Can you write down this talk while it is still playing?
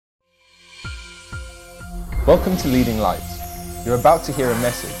Welcome to Leading Lights. You're about to hear a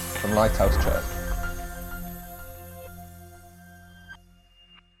message from Lighthouse Church.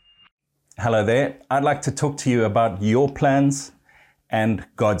 Hello there. I'd like to talk to you about your plans and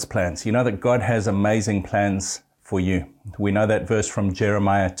God's plans. You know that God has amazing plans for you. We know that verse from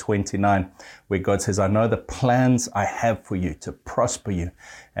Jeremiah 29, where God says, I know the plans I have for you to prosper you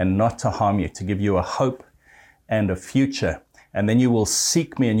and not to harm you, to give you a hope and a future. And then you will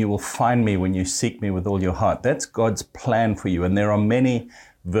seek me and you will find me when you seek me with all your heart. That's God's plan for you. And there are many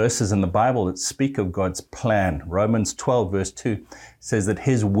verses in the Bible that speak of God's plan. Romans 12 verse 2 says that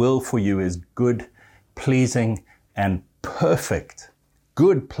his will for you is good, pleasing, and perfect.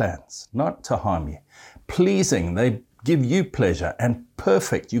 Good plans, not to harm you. Pleasing, they give you pleasure. And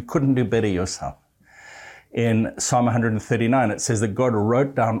perfect, you couldn't do better yourself. In Psalm 139, it says that God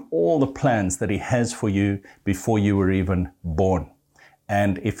wrote down all the plans that he has for you before you were even born.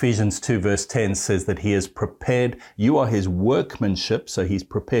 And Ephesians 2 verse 10 says that he has prepared, you are his workmanship, so he's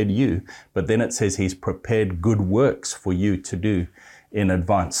prepared you, but then it says he's prepared good works for you to do in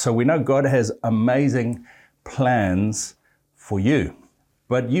advance. So we know God has amazing plans for you.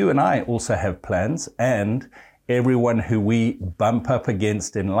 But you and I also have plans, and everyone who we bump up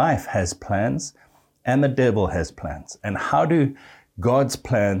against in life has plans. And the devil has plans. And how do God's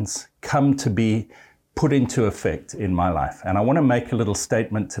plans come to be put into effect in my life? And I want to make a little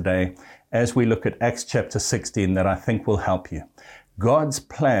statement today as we look at Acts chapter 16 that I think will help you. God's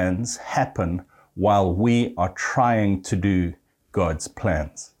plans happen while we are trying to do God's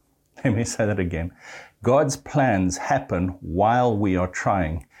plans. Let me say that again. God's plans happen while we are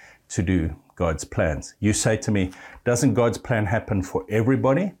trying to do God's plans. You say to me, doesn't God's plan happen for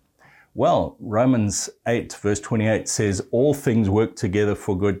everybody? Well, Romans 8 verse 28 says, all things work together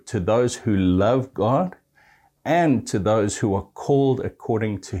for good to those who love God and to those who are called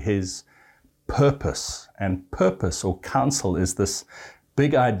according to his purpose. And purpose or counsel is this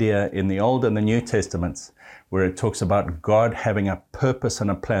big idea in the Old and the New Testaments where it talks about God having a purpose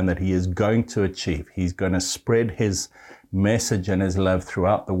and a plan that he is going to achieve. He's going to spread his message and his love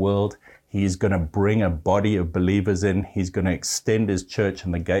throughout the world. He's going to bring a body of believers in. He's going to extend his church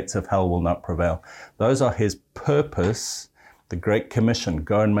and the gates of hell will not prevail. Those are his purpose, the Great Commission,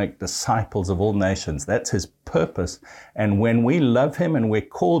 go and make disciples of all nations. That's his purpose. And when we love him and we're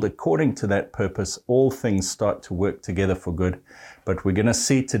called according to that purpose, all things start to work together for good. But we're going to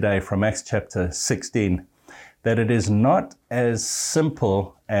see today from Acts chapter 16 that it is not as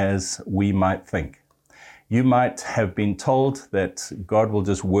simple as we might think. You might have been told that God will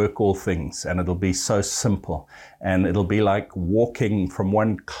just work all things and it'll be so simple and it'll be like walking from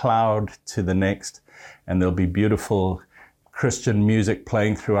one cloud to the next and there'll be beautiful Christian music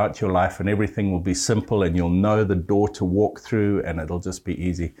playing throughout your life and everything will be simple and you'll know the door to walk through and it'll just be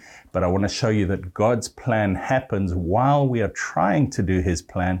easy. But I want to show you that God's plan happens while we are trying to do his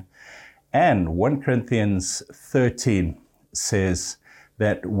plan. And 1 Corinthians 13 says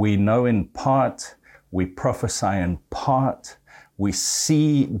that we know in part, we prophesy in part. We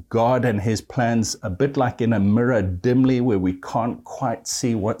see God and his plans a bit like in a mirror dimly where we can't quite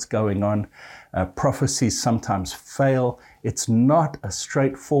see what's going on. Prophecies sometimes fail. It's not a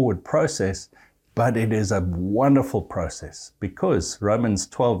straightforward process, but it is a wonderful process because Romans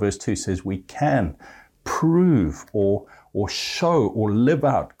 12 verse 2 says we can prove or show or live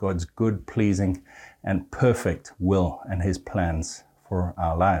out God's good, pleasing, and perfect will and his plans for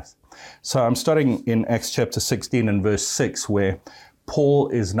our lives. So I'm starting in Acts chapter 16 and verse 6, where Paul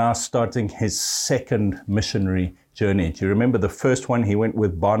is now starting his second missionary journey. Do you remember the first one? He went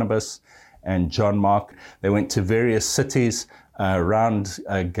with Barnabas and John Mark. They went to various cities around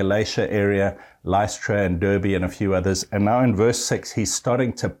Galatia area, Lystra and Derbe and a few others. And now in verse 6, he's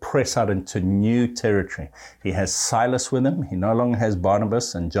starting to press out into new territory. He has Silas with him. He no longer has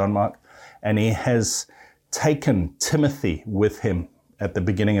Barnabas and John Mark. And he has taken Timothy with him at the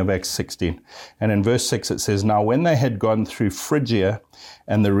beginning of Acts 16. And in verse 6 it says, now when they had gone through Phrygia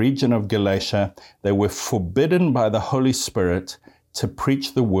and the region of Galatia, they were forbidden by the Holy Spirit to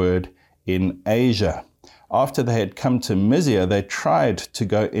preach the word in Asia. After they had come to Mysia, they tried to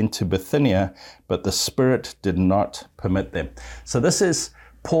go into Bithynia, but the Spirit did not permit them. So this is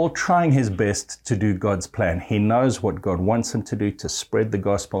Paul trying his best to do God's plan. He knows what God wants him to do, to spread the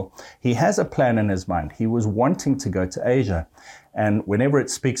gospel. He has a plan in his mind. He was wanting to go to Asia. And whenever it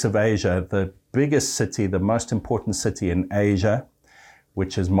speaks of Asia, the biggest city, the most important city in Asia,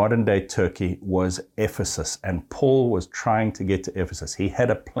 which is modern-day Turkey, was Ephesus. And Paul was trying to get to Ephesus. He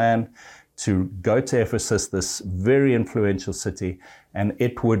had a plan to go to Ephesus, this very influential city, and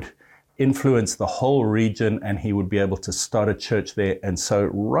it would influence the whole region, and he would be able to start a church there. And so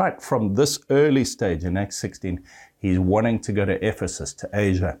right from this early stage in Acts 16, he's wanting to go to Ephesus, to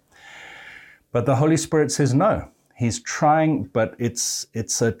Asia. But the Holy Spirit says no. He's trying, but it's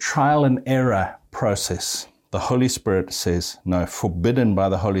a trial and error process. The Holy Spirit says no, forbidden by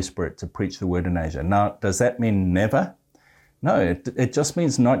the Holy Spirit to preach the word in Asia. Now, does that mean never? No, it just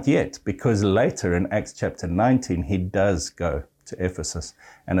means not yet, because later in Acts chapter 19, he does go to Ephesus,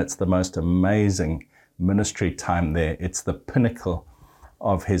 and it's the most amazing ministry time there. It's the pinnacle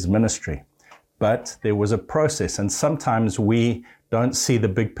of his ministry. But there was a process, and sometimes we don't see the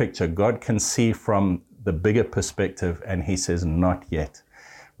big picture. God can see from the bigger perspective, and he says, not yet.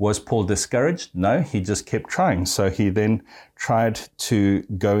 Was Paul discouraged? No, he just kept trying. So he then tried to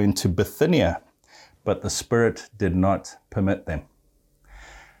go into Bithynia, but the Spirit did not permit them.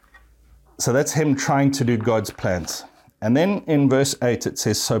 So that's him trying to do God's plans. And then in verse 8 it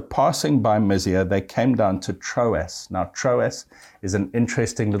says, so passing by Mysia, they came down to Troas. Now Troas is an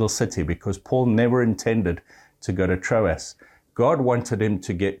interesting little city because Paul never intended to go to Troas. God wanted him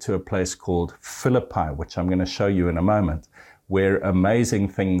to get to a place called Philippi, which I'm going to show you in a moment, where amazing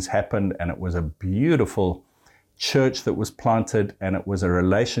things happened, and it was a beautiful church that was planted, and it was a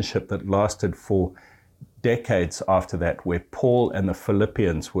relationship that lasted for decades after that, where Paul and the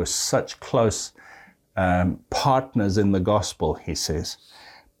Philippians were such close partners in the gospel, he says.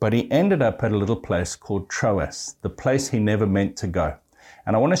 But he ended up at a little place called Troas, the place he never meant to go.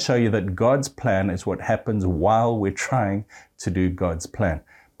 And I want to show you that God's plan is what happens while we're trying to do God's plan.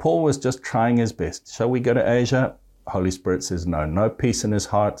 Paul was just trying his best. Shall we go to Asia? Holy Spirit says no. No peace in his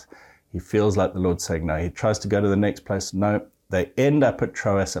heart. He feels like the Lord saying no. He tries to go to the next place. No. They end up at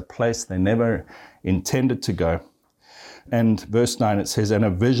Troas, a place they never intended to go. And verse 9, it says, and a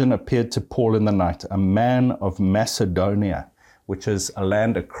vision appeared to Paul in the night, a man of Macedonia, which is a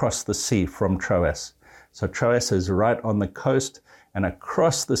land across the sea from Troas. So Troas is right on the coast, and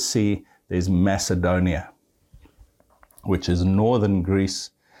across the sea, there's Macedonia, which is northern Greece,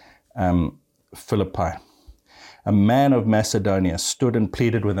 Philippi. A man of Macedonia stood and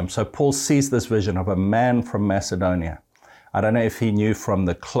pleaded with him. So Paul sees this vision of a man from Macedonia. I don't know if he knew from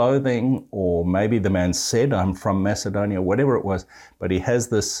the clothing, or maybe the man said, I'm from Macedonia, whatever it was, but he has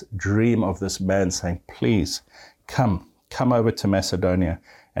this dream of this man saying, please come over to Macedonia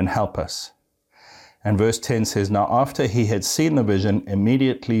and help us. And verse 10 says, now after he had seen the vision,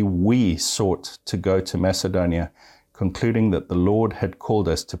 immediately we sought to go to Macedonia, concluding that the Lord had called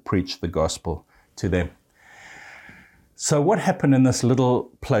us to preach the gospel to them. So what happened in this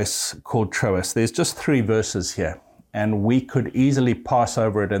little place called Troas? There's just 3 verses here. And we could easily pass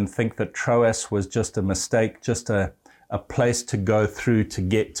over it and think that Troas was just a mistake, just a place to go through to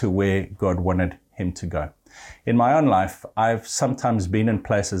get to where God wanted him to go. In my own life, I've sometimes been in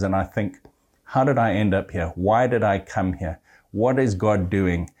places and I think, how did I end up here? Why did I come here? What is God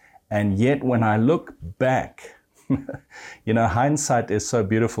doing? And yet when I look back, hindsight is so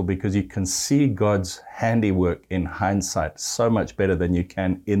beautiful because you can see God's handiwork in hindsight so much better than you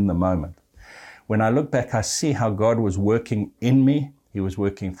can in the moment. When I look back, I see how God was working in me. He was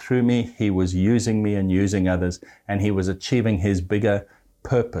working through me. He was using me and using others, and he was achieving his bigger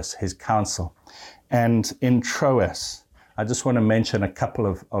purpose, his counsel. And in Troas, I just want to mention a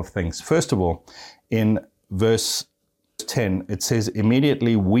couple of things. First of all, in verse 10, it says,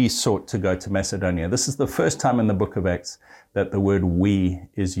 immediately we sought to go to Macedonia. This is the first time in the book of Acts that the word we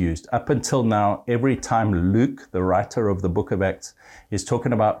is used. Up until now, every time Luke, the writer of the book of Acts, is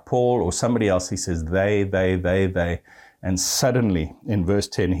talking about Paul or somebody else, he says they. And suddenly, in verse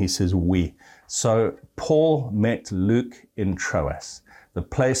 10, he says we. So Paul met Luke in Troas, the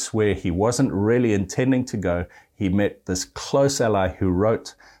place where he wasn't really intending to go. He met this close ally who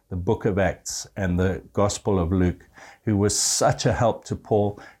wrote the book of Acts and the Gospel of Luke, who was such a help to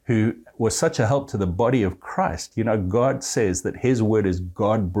Paul, who was such a help to the body of Christ. God says that his word is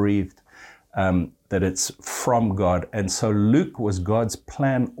God-breathed, that it's from God. And so Luke was God's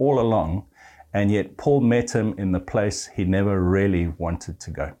plan all along, and yet Paul met him in the place he never really wanted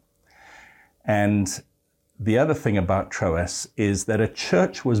to go. And the other thing about Troas is that a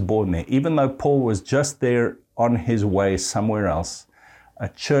church was born there. Even though Paul was just there on his way somewhere else, a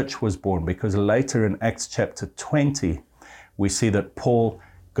church was born, because later in Acts chapter 20, we see that Paul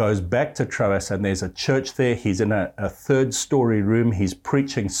goes back to Troas and there's a church there. He's in a 3rd-story room. He's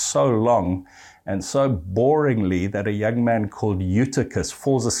preaching so long and so boringly that a young man called Eutychus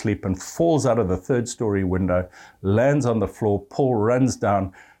falls asleep and falls out of the 3rd-story window, lands on the floor. Paul runs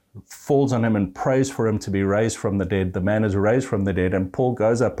down, falls on him and prays for him to be raised from the dead. The man is raised from the dead, and Paul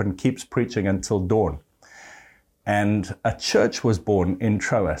goes up and keeps preaching until dawn. And a church was born in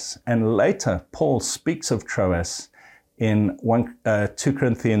Troas. And later, Paul speaks of Troas in 2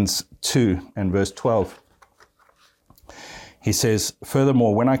 Corinthians 2 and verse 12. He says,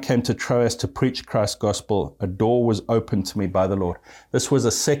 furthermore, when I came to Troas to preach Christ's gospel, a door was opened to me by the Lord. This was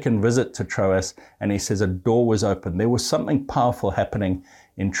a second visit to Troas, and he says a door was opened. There was something powerful happening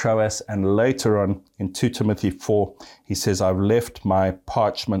in Troas, and later on in 2 Timothy 4, he says, I've left my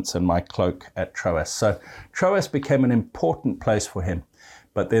parchments and my cloak at Troas. So Troas became an important place for him.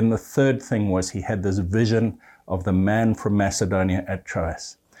 But then the third thing was he had this vision of the man from Macedonia at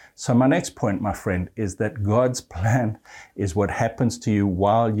Troas. So my next point, my friend, is that God's plan is what happens to you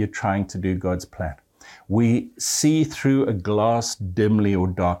while you're trying to do God's plan. We see through a glass dimly or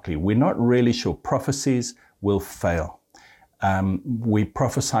darkly. We're not really sure. Prophecies will fail. We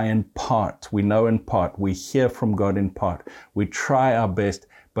prophesy in part. We know in part. We hear from God in part. We try our best,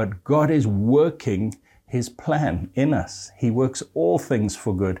 but God is working his plan in us. He works all things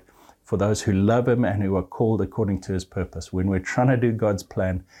for good for those who love him and who are called according to his purpose. When we're trying to do God's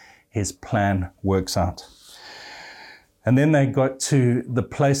plan, his plan works out. And then they got to the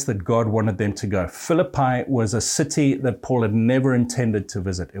place that God wanted them to go. Philippi was a city that Paul had never intended to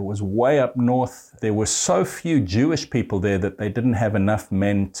visit. It was way up north. There were so few Jewish people there that they didn't have enough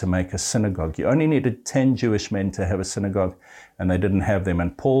men to make a synagogue. You only needed 10 Jewish men to have a synagogue, and they didn't have them.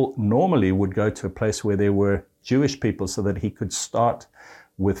 And Paul normally would go to a place where there were Jewish people so that he could start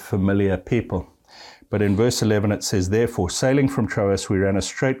with familiar people. But in verse 11 it says, therefore, sailing from Troas, we ran a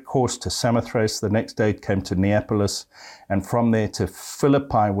straight course to Samothrace. The next day it came to Neapolis, and from there to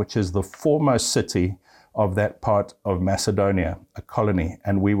Philippi, which is the foremost city of that part of Macedonia, a colony.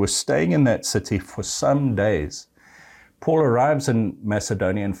 And we were staying in that city for some days. Paul arrives in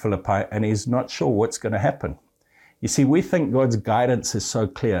Macedonia, in Philippi, and he's not sure what's going to happen. You see, we think God's guidance is so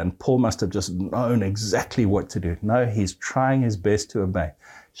clear, and Paul must have just known exactly what to do. No, he's trying his best to obey.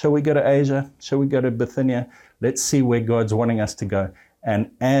 Shall we go to Asia? Shall we go to Bithynia? Let's see where God's wanting us to go.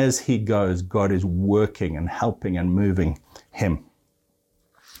 And as he goes, God is working and helping and moving him.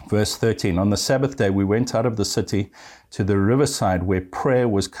 Verse 13, on the Sabbath day, we went out of the city to the riverside where prayer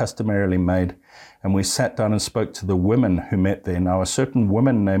was customarily made. And we sat down and spoke to the women who met there. Now a certain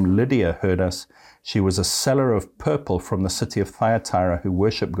woman named Lydia heard us. She was a seller of purple from the city of Thyatira who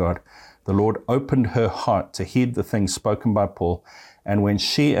worshiped God. The Lord opened her heart to heed the things spoken by Paul. And when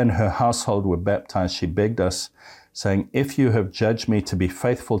she and her household were baptized, she begged us, saying, if you have judged me to be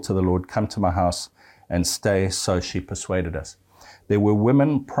faithful to the Lord, come to my house and stay. So she persuaded us. There were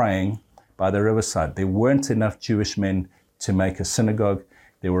women praying by the riverside. There weren't enough Jewish men to make a synagogue.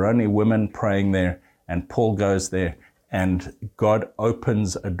 There were only women praying there, and Paul goes there, and God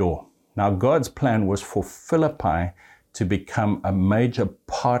opens a door. Now, God's plan was for Philippi to become a major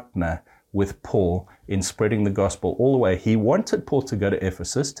partner with Paul in spreading the gospel all the way. He wanted Paul to go to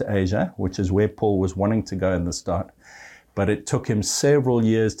Ephesus, to Asia, which is where Paul was wanting to go in the start. But it took him several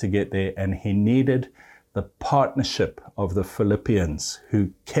years to get there, and he needed the partnership of the Philippians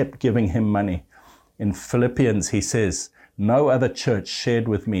who kept giving him money. In Philippians, he says, no other church shared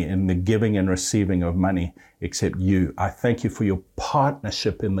with me in the giving and receiving of money except you. I thank you for your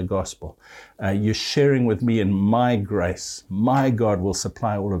partnership in the gospel. You're sharing with me in my grace. My God will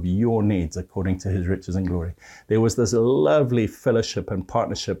supply all of your needs according to his riches and glory. There was this lovely fellowship and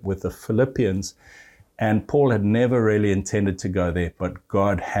partnership with the Philippians, and Paul had never really intended to go there, but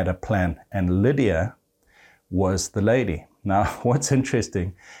God had a plan, and Lydia was the lady. Now, what's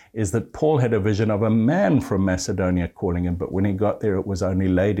interesting is that Paul had a vision of a man from Macedonia calling him, but when he got there, it was only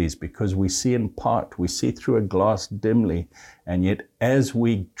ladies, because we see in part, we see through a glass dimly, and yet as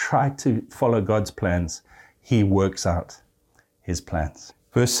we try to follow God's plans, he works out his plans.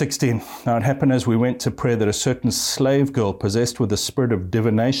 Verse 16, now it happened as we went to prayer that a certain slave girl possessed with the spirit of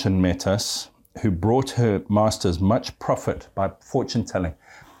divination met us, who brought her masters much profit by fortune telling.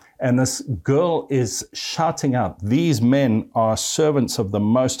 And this girl is shouting out, these men are servants of the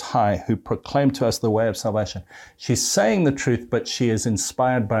Most High who proclaim to us the way of salvation. She's saying the truth, but she is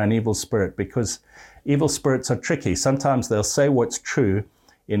inspired by an evil spirit, because evil spirits are tricky. Sometimes they'll say what's true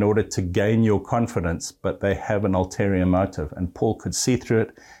in order to gain your confidence, but they have an ulterior motive. And Paul could see through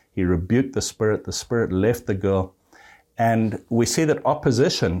it. He rebuked the spirit left the girl. And we see that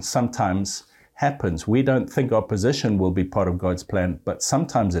opposition sometimes happens. We don't think opposition will be part of God's plan, but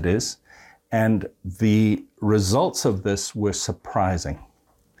sometimes it is. And the results of this were surprising,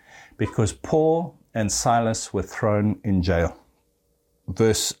 because Paul and Silas were thrown in jail.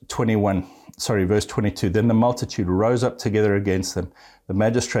 Verse 21, verse 22, then the multitude rose up together against them. The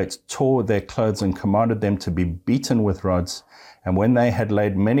magistrates tore their clothes and commanded them to be beaten with rods. And when they had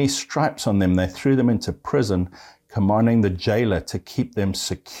laid many stripes on them, they threw them into prison, commanding the jailer to keep them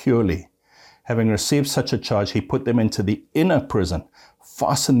securely. Having received such a charge, he put them into the inner prison,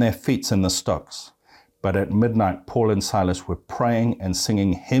 fastened their feet in the stocks. But at midnight, Paul and Silas were praying and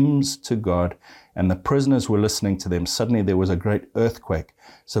singing hymns to God, and the prisoners were listening to them. Suddenly there was a great earthquake,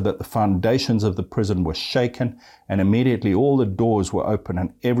 so that the foundations of the prison were shaken, and immediately all the doors were open,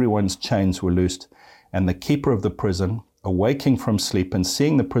 and everyone's chains were loosed. And the keeper of the prison, awaking from sleep and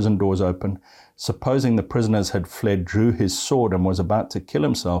seeing the prison doors open, supposing the prisoners had fled, drew his sword and was about to kill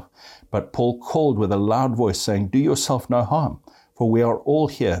himself. But Paul called with a loud voice, saying, "Do yourself no harm, for we are all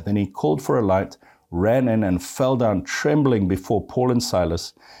here." Then he called for a light, ran in and fell down trembling before Paul and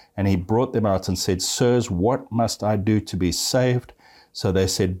Silas. And he brought them out and said, "Sirs, what must I do to be saved?" So they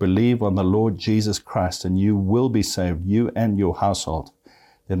said, "Believe on the Lord Jesus Christ, and you will be saved, you and your household."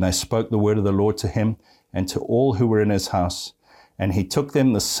 Then they spoke the word of the Lord to him and to all who were in his house. And he took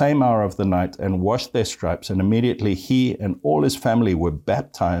them the same hour of the night and washed their stripes, and immediately he and all his family were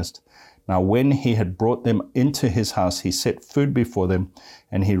baptized. Now when he had brought them into his house, he set food before them,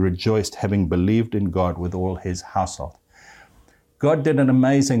 and he rejoiced, having believed in God with all his household. God did an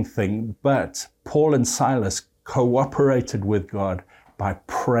amazing thing, but Paul and Silas cooperated with God by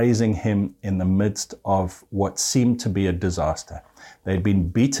praising him in the midst of what seemed to be a disaster. They'd been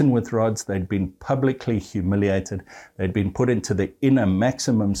beaten with rods, they'd been publicly humiliated, they'd been put into the inner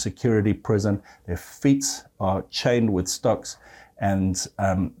maximum security prison, their feet are chained with stocks, and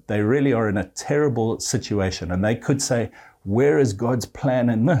they really are in a terrible situation. And they could say, where is God's plan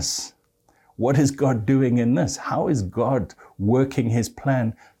in this? What is God doing in this? How is God working his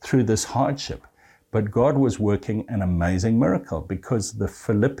plan through this hardship? But God was working an amazing miracle, because the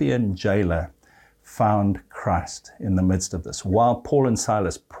Philippian jailer found Christ in the midst of this. While Paul and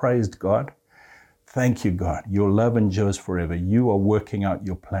Silas praised God, "Thank you, God. Your love endures forever. You are working out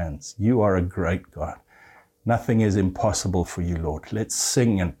your plans. You are a great God. Nothing is impossible for you, Lord. Let's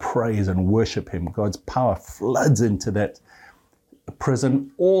sing and praise and worship him." God's power floods into that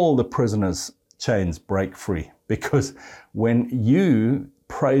prison. All the prisoners' chains break free, because when you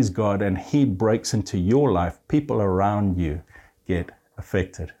praise God and he breaks into your life, people around you get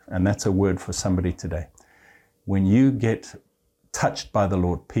affected. And that's a word for somebody today. When you get touched by the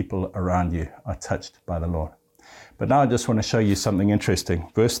Lord, people around you are touched by the Lord. But now I just want to show you something interesting.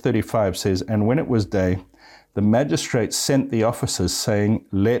 Verse 35 says, "And when it was day, the magistrates sent the officers, saying,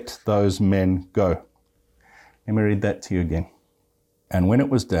 'Let those men go.'" Let me read that to you again. "And when it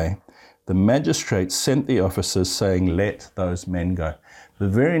was day, the magistrates sent the officers, saying, 'Let those men go.'" The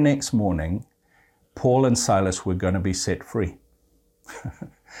very next morning, Paul and Silas were going to be set free.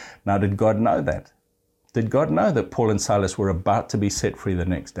 Now, did God know that? Did God know that Paul and Silas were about to be set free the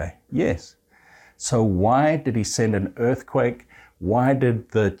next day? Yes. So why did he send an earthquake? Why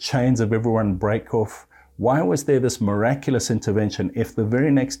did the chains of everyone break off? Why was there this miraculous intervention if the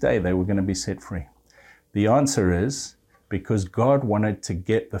very next day they were going to be set free? The answer is because God wanted to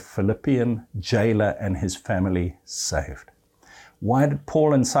get the Philippian jailer and his family saved. Why did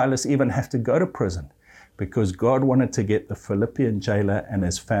Paul and Silas even have to go to prison? Because God wanted to get the Philippian jailer and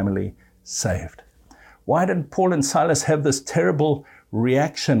his family saved. Why did Paul and Silas have this terrible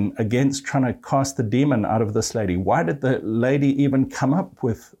reaction against trying to cast the demon out of this lady? Why did the lady even come up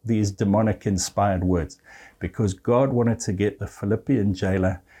with these demonic inspired words? Because God wanted to get the Philippian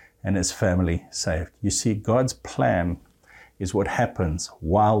jailer and his family saved. You see, God's plan is what happens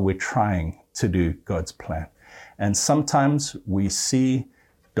while we're trying to do God's plan. And sometimes we see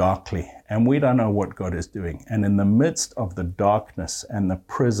darkly and we don't know what God is doing. And in the midst of the darkness and the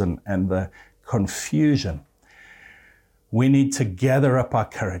prison and the confusion, we need to gather up our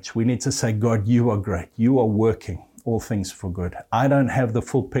courage. We need to say, "God, you are great. You are working all things for good. I don't have the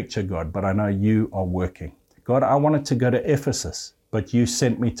full picture, God, but I know you are working. God, I wanted to go to Ephesus, but you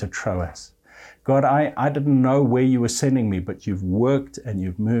sent me to Troas. God, I didn't know where you were sending me, but you've worked and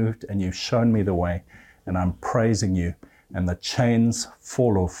you've moved and you've shown me the way, and I'm praising you." And the chains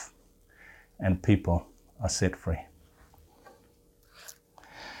fall off and people are set free.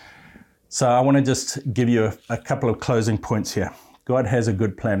 So I want to just give you a couple of closing points here. God has a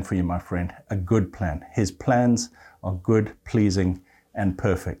good plan for you, my friend, a good plan. His plans are good, pleasing, and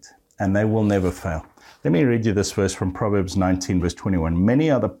perfect, and they will never fail. Let me read you this verse from Proverbs 19, verse 21. "Many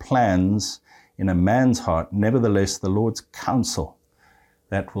are the plans in a man's heart, nevertheless the Lord's counsel,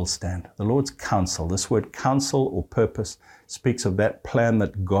 that will stand." The Lord's counsel, this word counsel or purpose speaks of that plan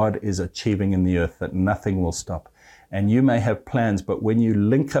that God is achieving in the earth, that nothing will stop. And you may have plans, but when you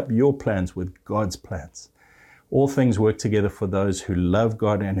link up your plans with God's plans, all things work together for those who love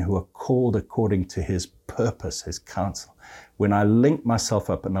God and who are called according to his purpose, his counsel. When I link myself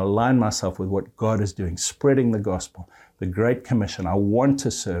up and align myself with what God is doing, spreading the gospel, the Great Commission, I want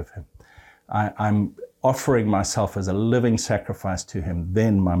to serve him. I'm offering myself as a living sacrifice to him.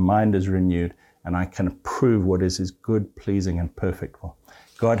 Then my mind is renewed and I can approve what is his good, pleasing, and perfect will.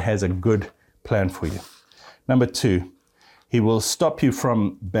 God has a good plan for you. Number 2, he will stop you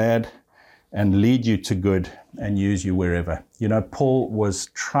from bad and lead you to good and use you wherever. You know, Paul was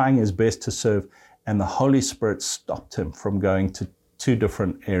trying his best to serve, and the Holy Spirit stopped him from going to 2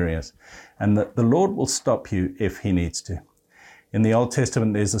 different areas. And the Lord will stop you if he needs to. In the Old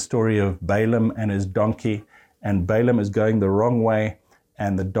Testament, there's a story of Balaam and his donkey, and Balaam is going the wrong way,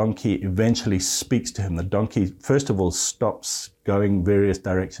 and the donkey eventually speaks to him. The donkey, first of all, stops going various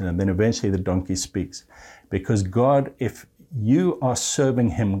directions, and then eventually the donkey speaks. Because God, if you are serving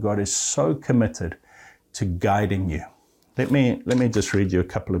him, God is so committed to guiding you. Let me just read you a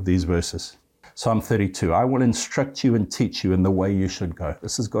couple of these verses. Psalm 32, I will instruct you and teach you in the way you should go.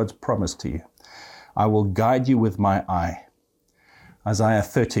 This is God's promise to you. I will guide you with my eye. Isaiah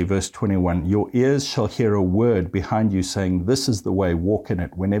 30, verse 21, your ears shall hear a word behind you saying, this is the way, walk in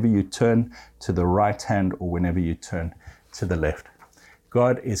it, whenever you turn to the right hand or whenever you turn to the left.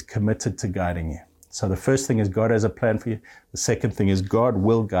 God is committed to guiding you. So the first thing is God has a plan for you. The second thing is God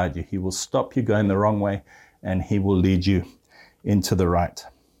will guide you. He will stop you going the wrong way and he will lead you into the right.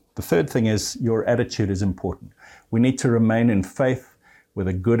 The third thing is your attitude is important. We need to remain in faith with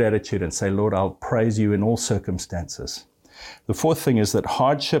a good attitude and say, Lord, I'll praise you in all circumstances. The fourth thing is that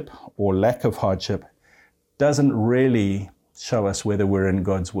hardship or lack of hardship doesn't really show us whether we're in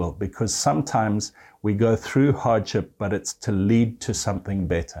God's will, because sometimes we go through hardship, but it's to lead to something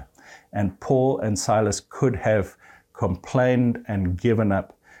better. And Paul and Silas could have complained and given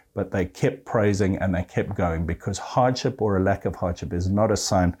up, but they kept praising and they kept going, because hardship or a lack of hardship is not a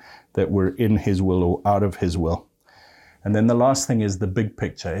sign that we're in his will or out of his will. And then the last thing is the big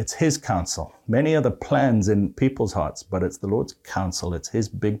picture. It's his counsel. Many are the plans in people's hearts, but it's the Lord's counsel. It's his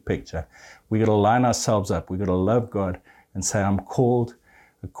big picture. We got to line ourselves up. We got to love God and say, I'm called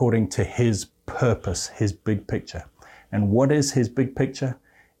according to his purpose, his big picture. And what is his big picture?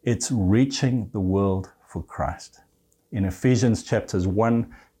 It's reaching the world for Christ. In Ephesians chapters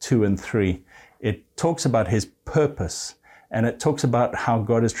 1, 2, and 3, it talks about his purpose, and it talks about how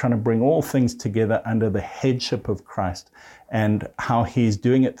God is trying to bring all things together under the headship of Christ, and how he's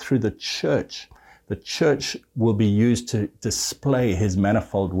doing it through the church. The church will be used to display his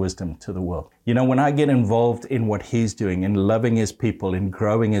manifold wisdom to the world. You know, when I get involved in what he's doing, in loving his people, in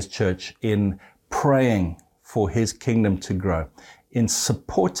growing his church, in praying for his kingdom to grow, in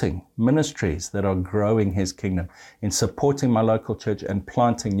supporting ministries that are growing his kingdom, in supporting my local church and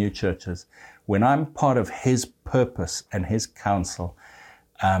planting new churches, when I'm part of his purpose and his counsel,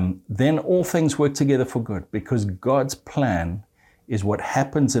 then all things work together for good, because God's plan is what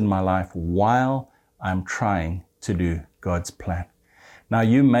happens in my life while I'm trying to do God's plan. Now,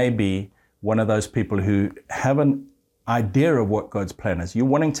 you may be one of those people who have an idea of what God's plan is. You're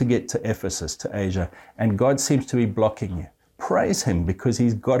wanting to get to Ephesus, to Asia, and God seems to be blocking you. Praise him, because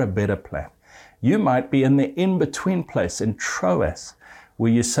he's got a better plan. You might be in the in-between place in Troas,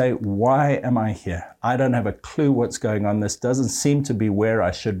 where you say, why am I here? I don't have a clue what's going on. This doesn't seem to be where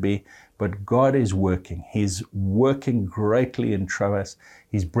I should be, but God is working. He's working greatly in Troas.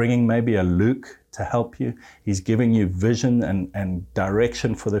 He's bringing maybe a Luke to help you. He's giving you vision and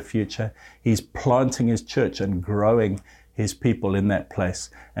direction for the future. He's planting his church and growing his people in that place.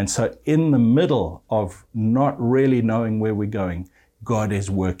 And so in the middle of not really knowing where we're going, God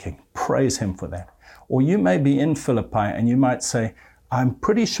is working. Praise him for that. Or you may be in Philippi and you might say, I'm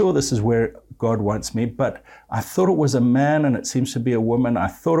pretty sure this is where God wants me, but I thought it was a man and it seems to be a woman. I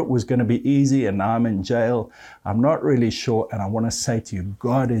thought it was going to be easy and now I'm in jail. I'm not really sure. And I want to say to you,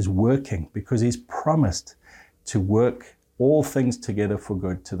 God is working, because he's promised to work all things together for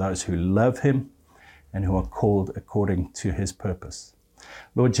good to those who love him and who are called according to his purpose.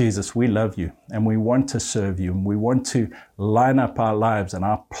 Lord Jesus, we love you and we want to serve you, and we want to line up our lives and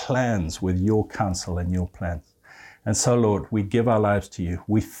our plans with your counsel and your plans. And so, Lord, we give our lives to you.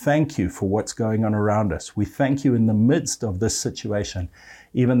 We thank you for what's going on around us. We thank you in the midst of this situation,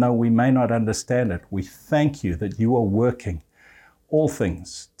 even though we may not understand it. We thank you that you are working all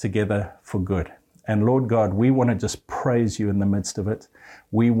things together for good. And Lord God, we want to just praise you in the midst of it.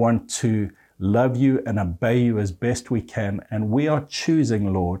 We want to love you and obey you as best we can. And we are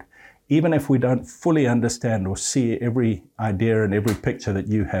choosing, Lord, even if we don't fully understand or see every idea and every picture that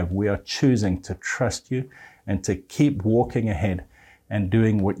you have, we are choosing to trust you and to keep walking ahead and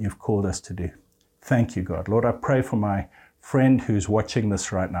doing what you've called us to do. Thank you, God. Lord, I pray for my friend who's watching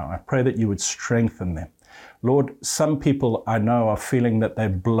this right now. I pray that you would strengthen them. Lord, some people I know are feeling that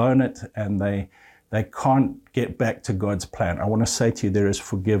they've blown it and they can't get back to God's plan. I want to say to you, there is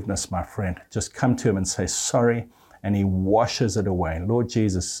forgiveness, my friend. Just come to him and say sorry, and he washes it away. Lord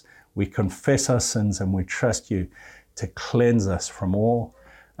Jesus, we confess our sins and we trust you to cleanse us from all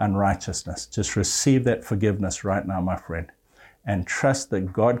unrighteousness. Just receive that forgiveness right now, my friend, and trust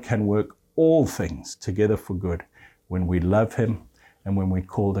that God can work all things together for good when we love him and when we're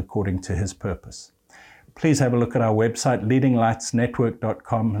called according to his purpose. Please have a look at our website,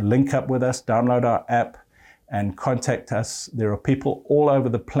 leadinglightsnetwork.com. Link up with us, download our app, and contact us. There are people all over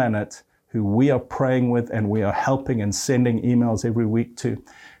the planet who we are praying with and we are helping and sending emails every week to,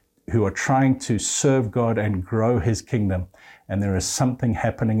 who are trying to serve God and grow his kingdom. And there is something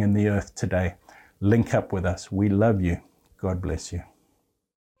happening in the earth today. Link up with us. We love you. God bless you.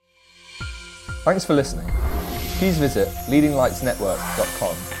 Thanks for listening. Please visit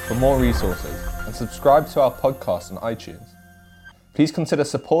leadinglightsnetwork.com for more resources and subscribe to our podcast on iTunes. Please consider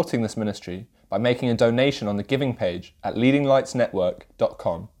supporting this ministry by making a donation on the giving page at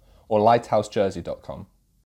leadinglightsnetwork.com or lighthousejersey.com.